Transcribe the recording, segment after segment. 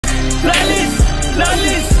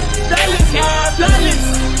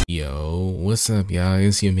Yo, what's up y'all?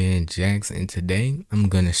 It's your man Jax, and today I'm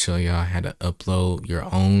gonna show y'all how to upload your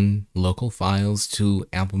own local files to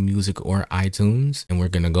Apple Music or iTunes, and we're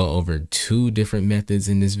gonna go over 2 different methods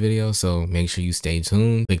in this video, so make sure you stay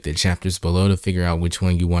tuned. Click the chapters below to figure out which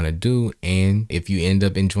one you want to do, and if you end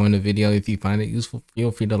up enjoying the video, if you find it useful,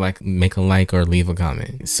 feel free to make a like or leave a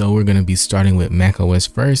comment. So we're gonna be starting with macOS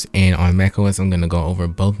first, and on macOS I'm gonna go over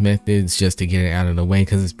both methods just to get it out of the way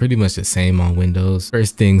because it's pretty much the same on Windows.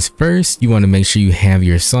 First things first, you want to make sure you have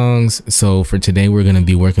your songs. So for today we're going to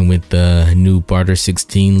be working with the new Barter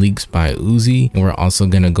 16 leaks by Uzi, and we're also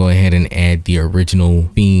going to go ahead and add the original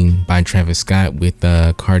theme by Travis Scott with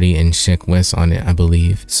Cardi and Sheck West on it, I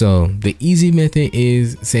believe. So the easy method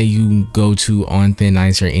is, say you go to On Thin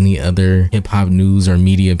Ice or any other hip-hop news or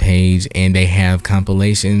media page and they have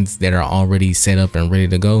compilations that are already set up and ready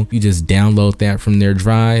to go. You just download that from their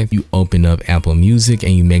drive, you open up Apple Music,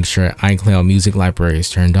 and you make sure iCloud Music Library is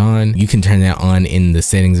turned on. You can turn that on in the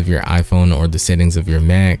settings of your iPhone or the settings of your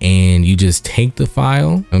Mac, and you just take the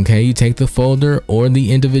file, okay, you take the folder or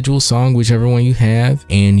the individual song, whichever one you have,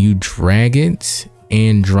 and you drag it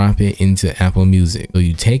and drop it into Apple Music. So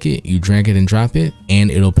you take it, you drag it and drop it, and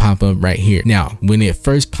it'll pop up right here. Now, when it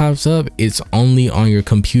first pops up, it's only on your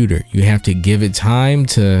computer. You have to give it time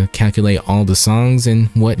to calculate all the songs and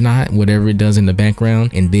whatnot, whatever it does in the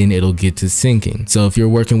background, and then it'll get to syncing. So if you're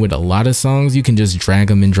working with a lot of songs, you can just drag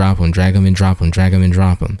them and drop them, drag them and drop them, drag them and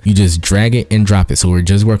drop them. You just drag it and drop it. So we're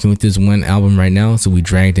just working with this one album right now. So we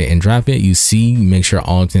dragged it and dropped it. You see, make sure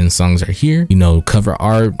all 10 songs are here. You know, cover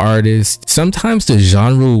art, artist. Sometimes the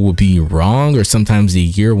genre will be wrong, or sometimes the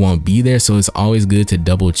year won't be there, so it's always good to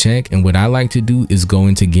double check. And what I like to do is go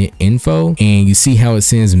into get info, and you see how it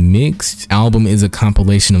says mixed. Album is a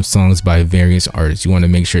compilation of songs by various artists. You want to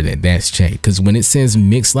make sure that that's checked, because when it says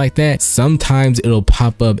mixed like that, sometimes it'll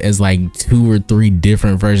pop up as like 2 or 3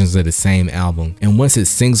 different versions of the same album. And once it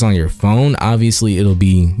syncs on your phone, obviously it'll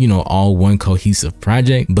be, you know, all one cohesive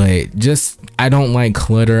project. But just, I don't like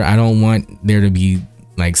clutter. I don't want there to be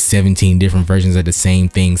like 17 different versions of the same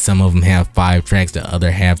thing. Some of them have 5 tracks, the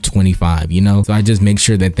other have 25, you know? So I just make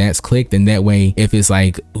sure that that's clicked, and that way if it's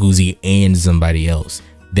like Uzi and somebody else,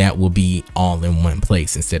 that will be all in one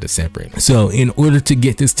place instead of separate. So in order to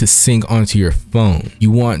get this to sync onto your phone,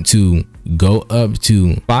 you want to go up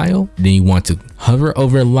to File, then you want to hover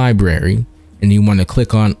over Library, and you want to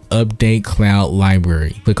click on Update Cloud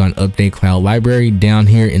Library. Click on Update Cloud Library. Down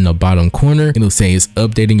here in the bottom corner, it'll say it's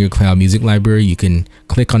updating your cloud music library. You can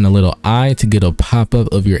click on the little eye to get a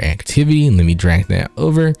pop-up of your activity. Let me drag that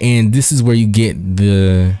over, and this is where you get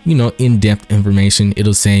the, you know, in-depth information.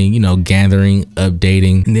 It'll say, you know, gathering,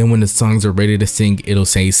 updating, and then when the songs are ready to sync, it'll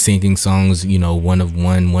say syncing songs, you know, 1 of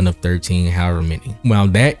 1, 1 of 13, however many. While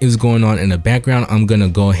that is going on in the background, I'm gonna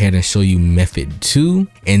go ahead and show you method 2,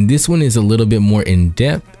 and this one is a little bit more in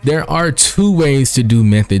depth. There are 2 ways to do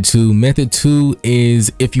method 2. Method 2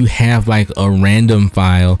 is if you have like a random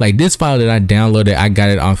file, like this file that I downloaded, I got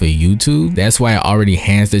it off of YouTube. That's why it already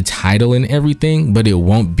has the title and everything, but it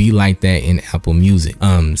won't be like that in Apple Music.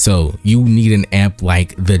 So you need an app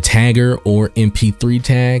like the Tagger or MP3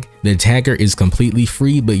 Tag. The Tagger is completely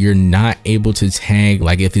free, but you're not able to tag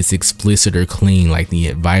like if it's explicit or clean, like the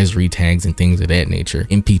advisory tags and things of that nature.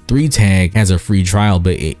 MP3 Tag has a free trial,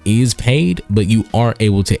 but it is paid, but you are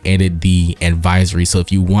able to edit the advisory. So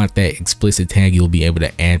if you want that explicit tag, you'll be able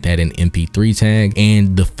to add that in MP3 Tag.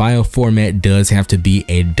 And the file format does have to be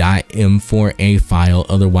a .m4a file,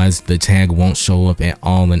 otherwise the tag won't show up at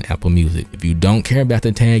all in Apple Music. If you don't care about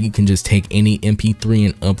the tag, you can just take any MP3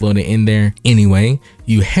 and upload it in there. Anyway,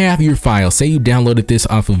 you have your file. Say you downloaded this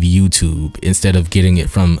off of YouTube instead of getting it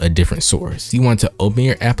from a different source. You want to open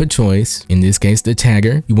your app of choice, in this case the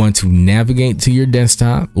Tagger. You want to navigate to your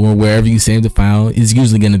desktop or wherever you save the file. Is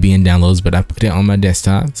usually going to be in downloads, but I put it on my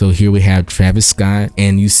desktop. So here we have Travis Scott,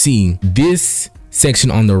 and you see this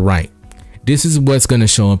section on the right. This is what's going to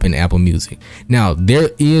show up in Apple Music. Now, there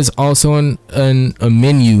is also a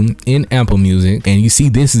menu in Apple Music, and you see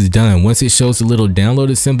this is done. Once it shows the little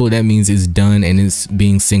downloaded symbol, that means it's done and it's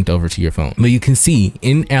being synced over to your phone. But you can see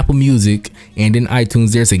in Apple Music and in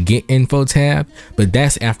iTunes, there's a Get Info tab, but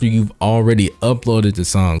that's after you've already uploaded the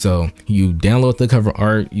song. So you download the cover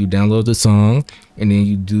art, you download the song, and then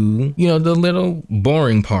you do, you know, the little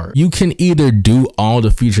boring part. You can either do all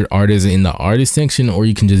the featured artists in the artist section, or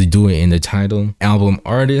you can just do it in the title. Album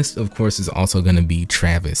artist, of course, is also going to be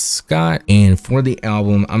Travis Scott. And for the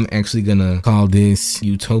album, I'm actually going to call this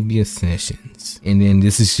Utopia Sessions. files. And then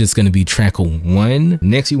this is just going to be track 1.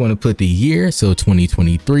 Next, you want to put the year, so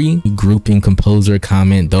 2023. Grouping, composer,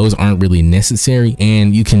 comment, those aren't really necessary,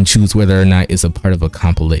 and you can choose whether or not it's a part of a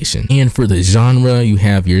compilation. And for the genre, you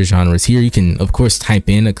have your genres here. You can of course type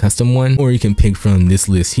in a custom one, or you can pick from this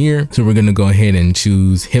list here. So we're going to go ahead and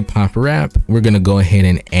choose hip hop rap. We're going to go ahead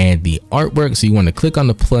and add the artwork. So you want to click on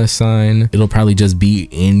the plus sign. It'll probably just be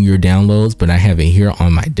in your downloads, but I have it here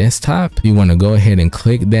on my desktop. You want to go ahead and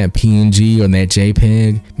click that PNG or that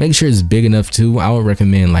JPEG. Make sure it's big enough too. I would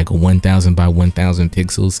recommend like 1000 by 1000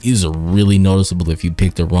 pixels. These are really noticeable if you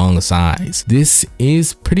pick the wrong size. This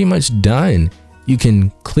is pretty much done. You can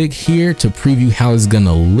click here to preview how it's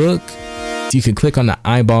gonna look. You can click on the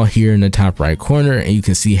eyeball here in the top right corner and you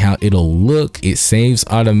can see how it'll look. It saves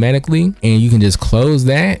automatically, and you can just close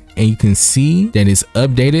that and you can see that it's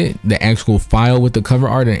updated the actual file with the cover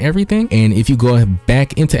art and everything. And if you go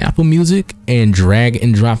back into Apple Music and drag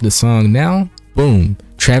and drop the song now, boom,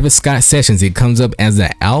 Travis Scott Sessions, it comes up as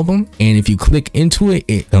the album. And if you click into it,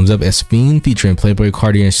 it comes up as Fiend featuring Playboi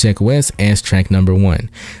Carti and Sheck West as track number 1.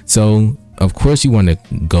 So of course you want to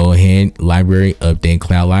go ahead, library, update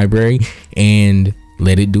cloud library, and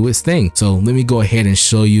let it do its thing. So let me go ahead and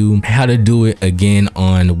show you how to do it again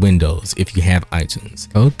on Windows if you have iTunes.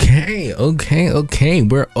 Okay,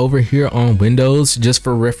 we're over here on Windows. Just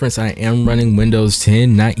for reference, I am running Windows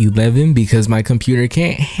 10, not 11, because my computer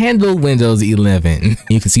can't handle Windows 11.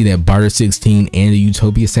 You can see that Barter 16 and the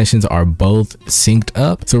Utopia sessions are both synced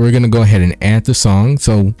up. So we're gonna go ahead and add the song.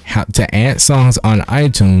 So how to add songs on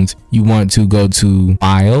iTunes, you want to go to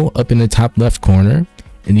File up in the top left corner,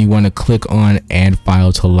 and you want to click on add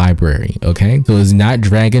file to library. Okay, so it's not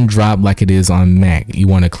drag and drop like it is on Mac. You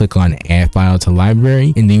want to click on add file to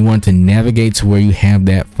library, and then you want to navigate to where you have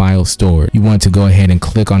that file stored. You want to go ahead and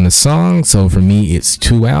click on the song. So for me, it's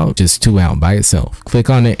 2 out, just 2 out by itself.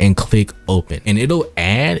 Click on it and click open, and it'll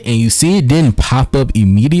add. And you see it didn't pop up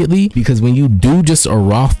immediately, because when you do just a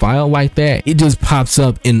raw file like that, it just pops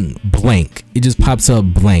up in blank. It just pops up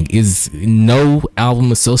blank. Is no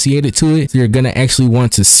album associated to it. So you're gonna actually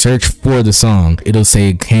want to search for the song. It'll say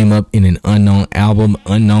it came up in an unknown album,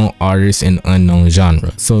 unknown artist, and unknown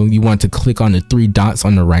genre. So you want to click on the 3 dots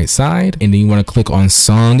on the right side, and then you want to click on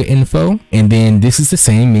song info. And then this is the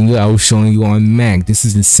same menu I was showing you on Mac. This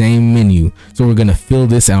is the same menu. So we're gonna fill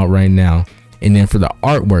this out right now. And then for the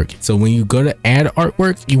artwork, so when you go to add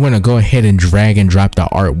artwork, you want to go ahead and drag and drop the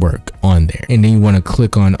artwork on there, and then you want to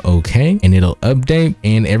click on OK, and it'll update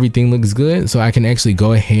and everything looks good. So I can actually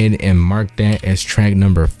go ahead and mark that as track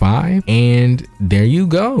number 5, and there you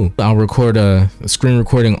go. I'll record a screen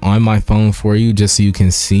recording on my phone for you just so you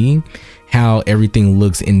can see how everything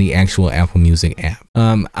looks in the actual Apple Music app.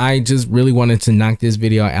 I just really wanted to knock this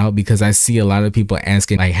video out because I see a lot of people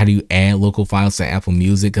asking, like, how do you add local files to Apple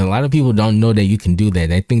Music? A lot of people don't know that you can do that.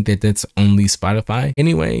 They think that that's only Spotify.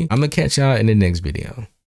 Anyway, I'm gonna catch y'all in the next video.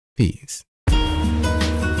 Peace.